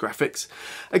graphics.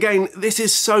 Again, this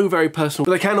is so very personal,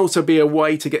 but they can also be a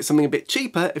way to get something a bit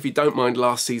cheaper if you don't mind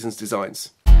last season's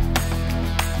designs.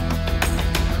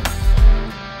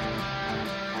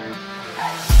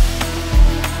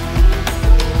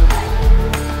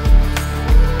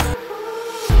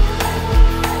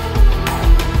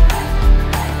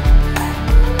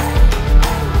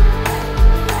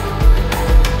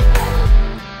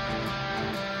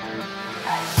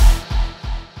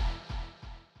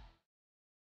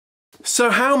 So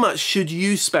how much should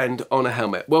you spend on a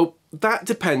helmet? Well, that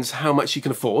depends how much you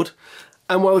can afford.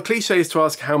 And while the cliche is to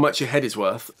ask how much your head is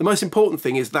worth, the most important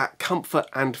thing is that comfort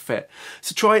and fit.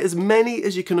 So try as many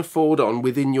as you can afford on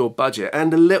within your budget,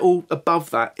 and a little above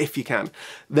that if you can.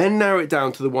 Then narrow it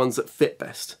down to the ones that fit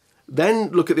best. Then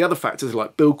look at the other factors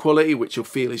like build quality, which you'll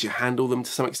feel as you handle them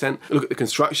to some extent. Look at the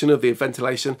construction of the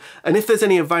ventilation, and if there's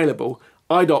any available,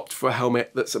 I'd opt for a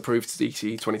helmet that's approved to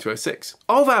DT 2206.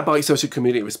 Of our BikeSocial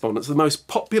community respondents, the most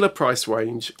popular price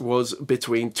range was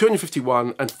between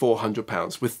 £251 and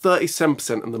 £400, with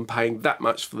 37% of them paying that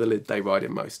much for the lid they ride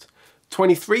in most.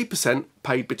 23%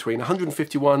 paid between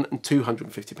 £151 and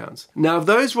 £250. Now, of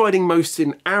those riding most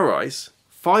in Arai's,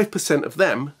 5% of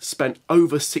them spent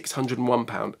over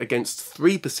 £601 against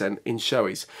 3% in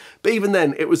Shoei's. But even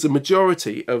then, it was the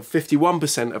majority of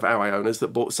 51% of Arai owners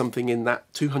that bought something in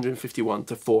that £251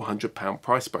 to £400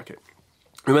 price bracket.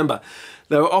 Remember,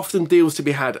 there are often deals to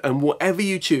be had, and whatever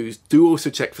you choose, do also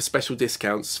check for special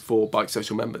discounts for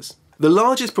BikeSocial members. The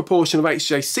largest proportion of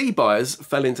HJC buyers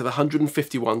fell into the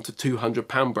 £151 to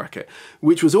 £200 bracket,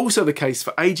 which was also the case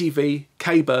for AGV,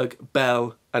 K-Berg,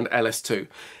 Bell and LS2.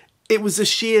 It was the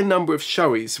sheer number of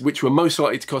Shoei's, which were most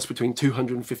likely to cost between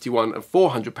 £251 and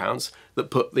 £400, that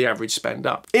put the average spend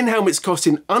up. In helmets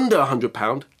costing under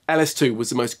 £100, LS2 was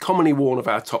the most commonly worn of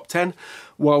our top 10,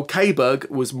 while K-Berg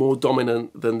was more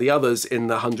dominant than the others in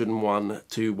the £101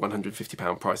 to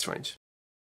 £150 price range.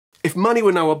 If money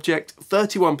were no object,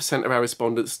 31% of our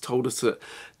respondents told us that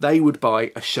they would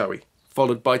buy a Shoei,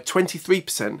 followed by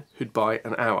 23% who'd buy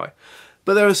an Arai.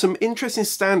 But there are some interesting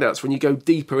standouts when you go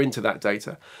deeper into that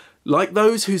data, like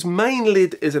those whose main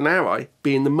lid is an Arai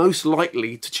being the most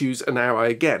likely to choose an Arai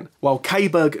again, while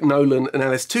K-Berg, Nolan and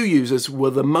LS2 users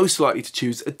were the most likely to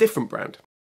choose a different brand.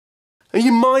 And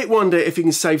you might wonder if you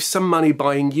can save some money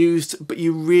buying used, but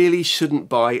you really shouldn't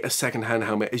buy a second-hand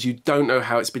helmet as you don't know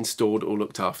how it's been stored or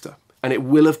looked after. And it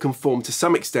will have conformed to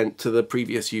some extent to the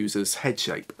previous user's head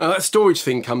shape. Now, that storage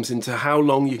thing comes into how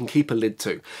long you can keep a lid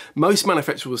to. Most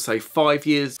manufacturers will say 5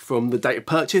 years from the date of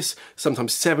purchase,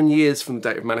 sometimes 7 years from the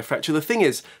date of manufacture. The thing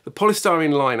is, the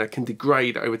polystyrene liner can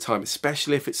degrade over time,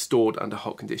 especially if it's stored under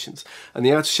hot conditions. And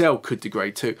the outer shell could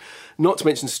degrade too. Not to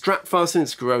mention strap fastening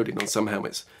is corroding on some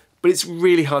helmets. But it's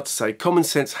really hard to say. Common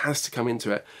sense has to come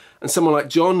into it. And someone like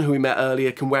John, who we met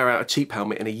earlier, can wear out a cheap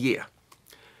helmet in a year.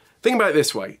 Think about it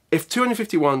this way, if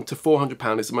 £251 to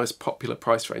 £400 is the most popular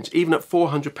price range, even at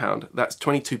 £400, that's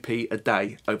 22p a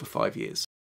day over 5 years.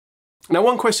 Now,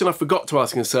 one question I forgot to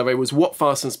ask in the survey was what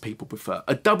fasteners people prefer.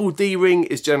 A double D-ring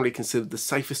is generally considered the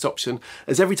safest option,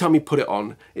 as every time you put it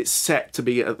on, it's set to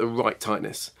be at the right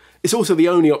tightness. It's also the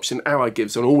only option Arai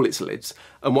gives on all its lids,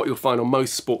 and what you'll find on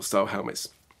most sports style helmets.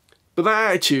 But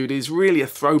that attitude is really a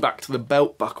throwback to the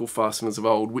belt buckle fasteners of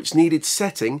old, which needed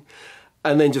setting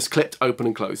and then just clipped open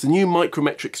and closed. The new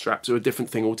micrometric straps are a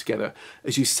different thing altogether.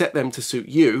 As you set them to suit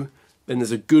you, then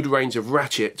there's a good range of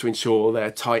ratchet to ensure they're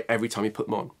tight every time you put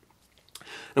them on.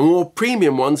 And more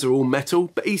premium ones are all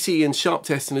metal, but ECE and sharp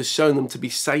testing has shown them to be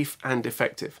safe and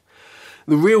effective.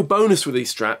 The real bonus with these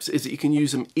straps is that you can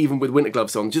use them even with winter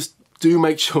gloves on. Just do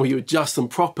make sure you adjust them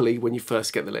properly when you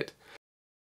first get the lid.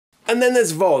 And then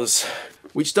there's Vozz,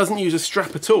 which doesn't use a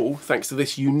strap at all thanks to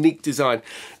this unique design.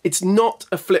 It's not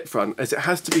a flip front as it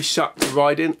has to be shut to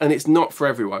ride in, and it's not for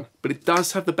everyone, but it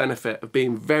does have the benefit of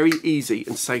being very easy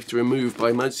and safe to remove by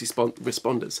emergency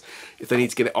responders if they need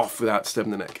to get it off without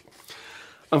disturbing the neck.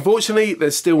 Unfortunately,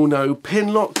 there's still no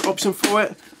pin lock option for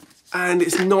it, and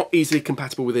it's not easily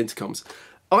compatible with intercoms.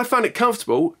 I found it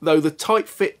comfortable, though the tight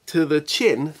fit to the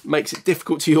chin makes it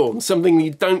difficult to yawn, something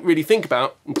you don't really think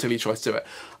about until you try to do it.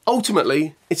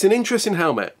 Ultimately, it's an interesting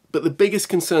helmet, but the biggest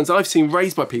concerns I've seen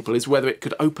raised by people is whether it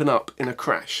could open up in a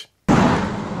crash.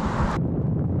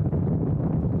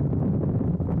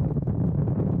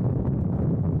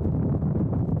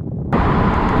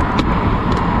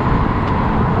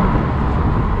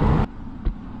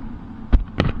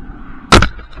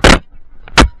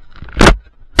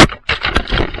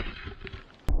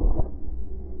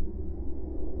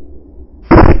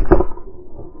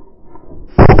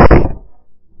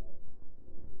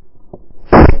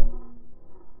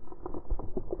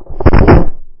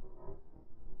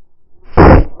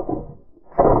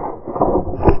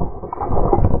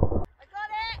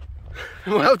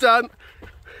 Well done.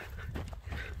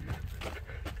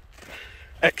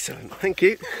 Excellent, thank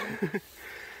you.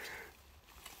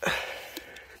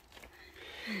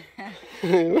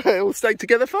 It all stayed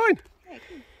together fine.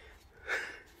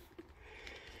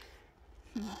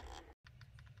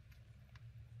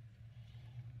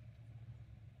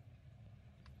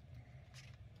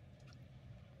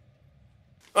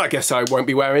 I guess I won't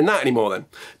be wearing that anymore then.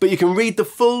 But you can read the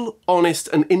full, honest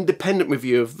and independent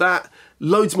review of that,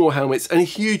 loads more helmets and a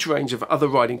huge range of other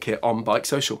riding kit on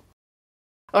BikeSocial.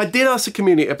 I did ask the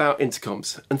community about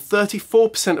intercoms, and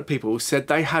 34% of people said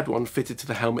they had one fitted to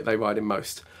the helmet they ride in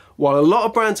most. While a lot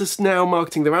of brands are now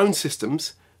marketing their own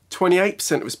systems,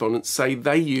 28% of respondents say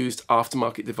they used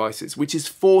aftermarket devices, which is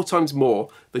 4 times more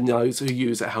than those who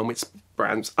use a helmet's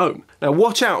brand's own. Now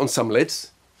watch out on some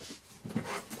lids,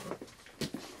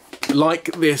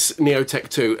 like this Neotech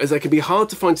 2, as they can be hard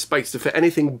to find space to fit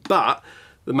anything but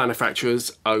the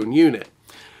manufacturer's own unit.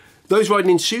 Those riding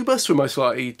in Shoebus were most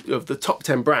likely of the top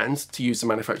 10 brands to use the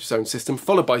manufacturer's own system,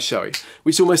 followed by Shoei,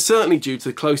 which is almost certainly due to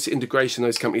the close integration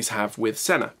those companies have with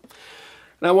Senna.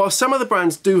 Now, while some of the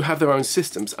brands do have their own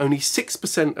systems, only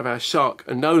 6% of our Shark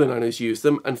and Nolan owners use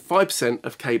them, and 5%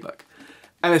 of K-Buck.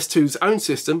 LS2's own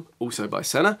system, also by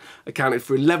Senna, accounted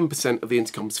for 11% of the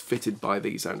intercoms fitted by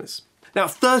these owners. Now,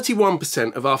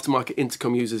 31% of aftermarket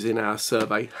intercom users in our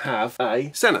survey have a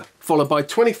Senna, followed by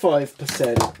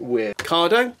 25% with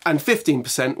Cardo and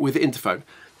 15% with Interphone.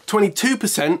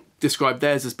 22% described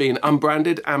theirs as being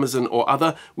unbranded, Amazon or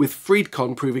other, with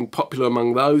Freedcon proving popular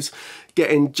among those,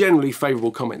 getting generally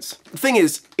favourable comments. The thing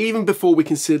is, even before we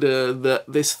consider that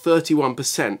this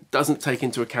 31% doesn't take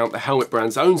into account the helmet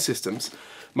brand's own systems,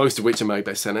 most of which are made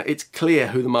by Senna, it's clear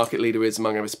who the market leader is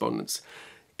among our respondents.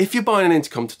 If you're buying an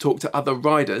intercom to talk to other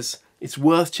riders, it's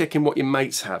worth checking what your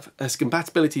mates have, as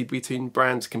compatibility between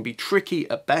brands can be tricky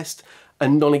at best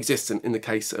and non-existent in the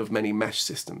case of many mesh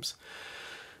systems.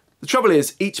 The trouble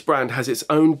is, each brand has its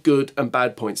own good and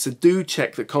bad points, so do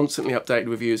check the constantly updated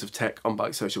reviews of tech on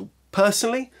BikeSocial.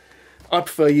 Personally, I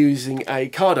prefer using a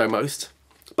Cardo most,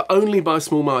 but only by a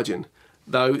small margin,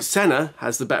 though Senna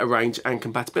has the better range and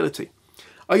compatibility.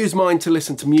 I use mine to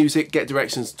listen to music, get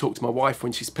directions, to talk to my wife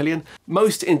when she's pillion.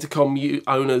 Most intercom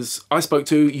owners I spoke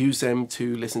to use them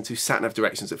to listen to sat-nav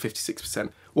directions at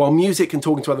 56%, while music and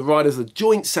talking to other riders are the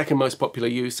joint second most popular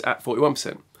use at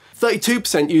 41%.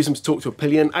 32% use them to talk to a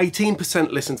pillion,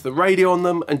 18% listen to the radio on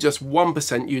them, and just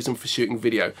 1% use them for shooting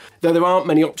video. Though there aren't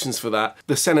many options for that,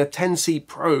 the Senna 10C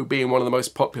Pro being one of the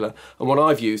most popular, and one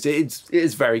I've used, it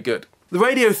is very good. The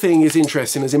radio thing is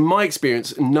interesting, as in my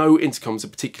experience, no intercoms are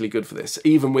particularly good for this,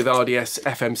 even with RDS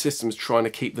FM systems trying to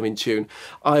keep them in tune.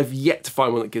 I've yet to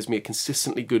find one that gives me a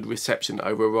consistently good reception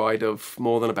over a ride of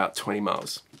more than about 20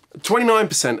 miles.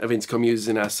 29% of intercom users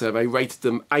in our survey rated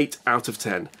them 8 out of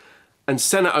 10, and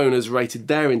Senna owners rated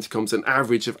their intercoms an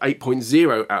average of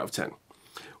 8.0 out of 10,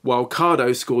 while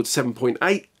Cardo scored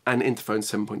 7.8 and Interphone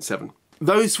 7.7.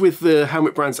 Those with the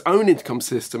helmet brand's own intercom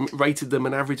system rated them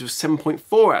an average of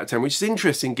 7.4 out of 10, which is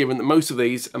interesting given that most of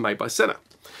these are made by Senna.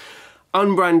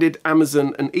 Unbranded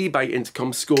Amazon and eBay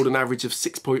intercoms scored an average of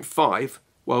 6.5,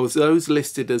 while those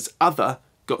listed as other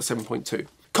got 7.2.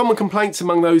 Common complaints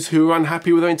among those who were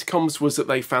unhappy with their intercoms was that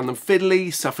they found them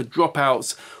fiddly, suffered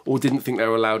dropouts, or didn't think they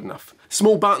were loud enough.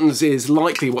 Small buttons is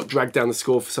likely what dragged down the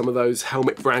score for some of those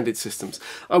helmet branded systems.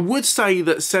 I would say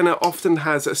that Senna often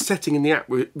has a setting in the app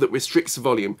that restricts the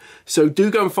volume, so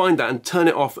do go and find that and turn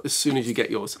it off as soon as you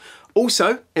get yours.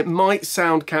 Also, it might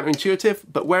sound counterintuitive,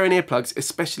 but wearing earplugs,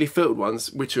 especially filtered ones,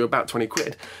 which are about 20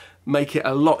 quid, make it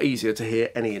a lot easier to hear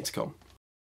any intercom.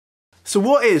 So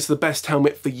what is the best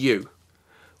helmet for you?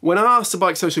 When I asked the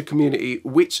BikeSocial community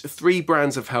which 3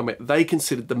 brands of helmet they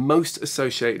considered the most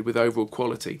associated with overall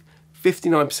quality,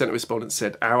 59% of respondents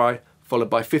said Arai, followed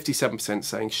by 57%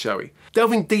 saying Shoei.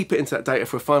 Delving deeper into that data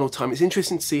for a final time, it's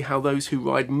interesting to see how those who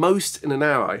ride most in an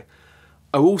Arai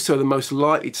are also the most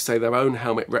likely to say their own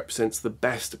helmet represents the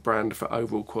best brand for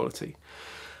overall quality.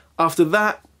 After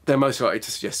that, they're most likely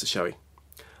to suggest a Shoei.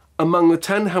 Among the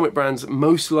 10 helmet brands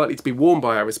most likely to be worn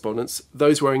by our respondents,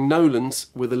 those wearing Nolan's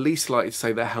were the least likely to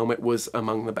say their helmet was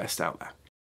among the best out there.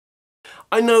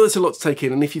 I know there's a lot to take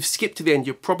in, and if you've skipped to the end,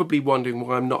 you're probably wondering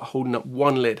why I'm not holding up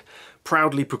one lid,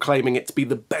 proudly proclaiming it to be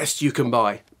the best you can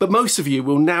buy. But most of you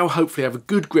will now hopefully have a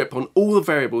good grip on all the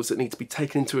variables that need to be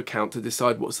taken into account to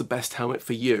decide what's the best helmet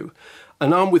for you.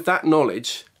 And armed with that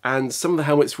knowledge, and some of the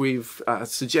helmets we've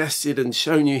suggested and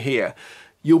shown you here,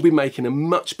 you'll be making a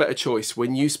much better choice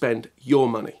when you spend your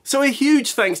money. So a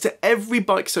huge thanks to every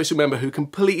BikeSocial member who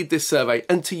completed this survey,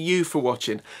 and to you for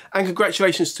watching. And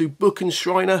congratulations to Book and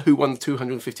Shriner, who won the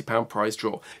 £250 prize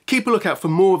draw. Keep a lookout for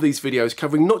more of these videos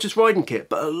covering not just riding kit,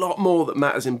 but a lot more that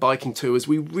matters in biking too, as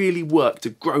we really work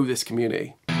to grow this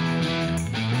community.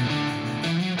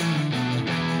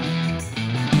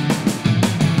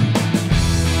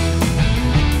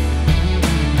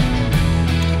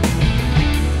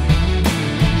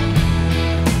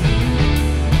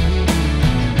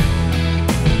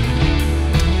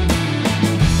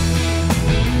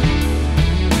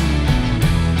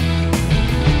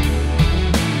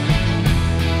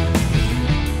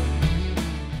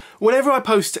 Whenever I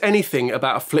post anything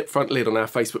about a flip front lid on our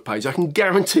Facebook page, I can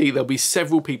guarantee there'll be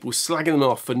several people slagging them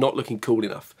off for not looking cool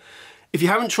enough. If you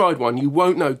haven't tried one, you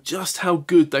won't know just how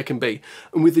good they can be.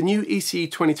 And with the new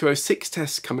ECE 2206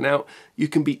 tests coming out, you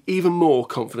can be even more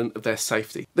confident of their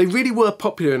safety. They really were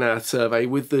popular in our survey,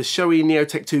 with the Shoei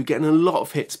Neotech 2 getting a lot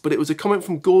of hits, but it was a comment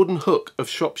from Gordon Hook of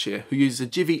Shropshire, who uses a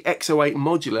Jivy X08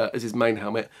 modular as his main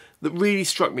helmet, that really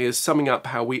struck me as summing up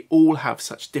how we all have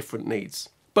such different needs.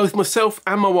 Both myself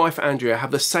and my wife Andrea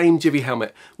have the same Jivy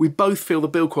helmet. We both feel the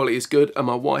build quality is good, and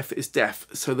my wife is deaf,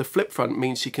 so the flip front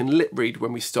means she can lip read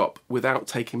when we stop without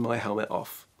taking my helmet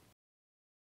off.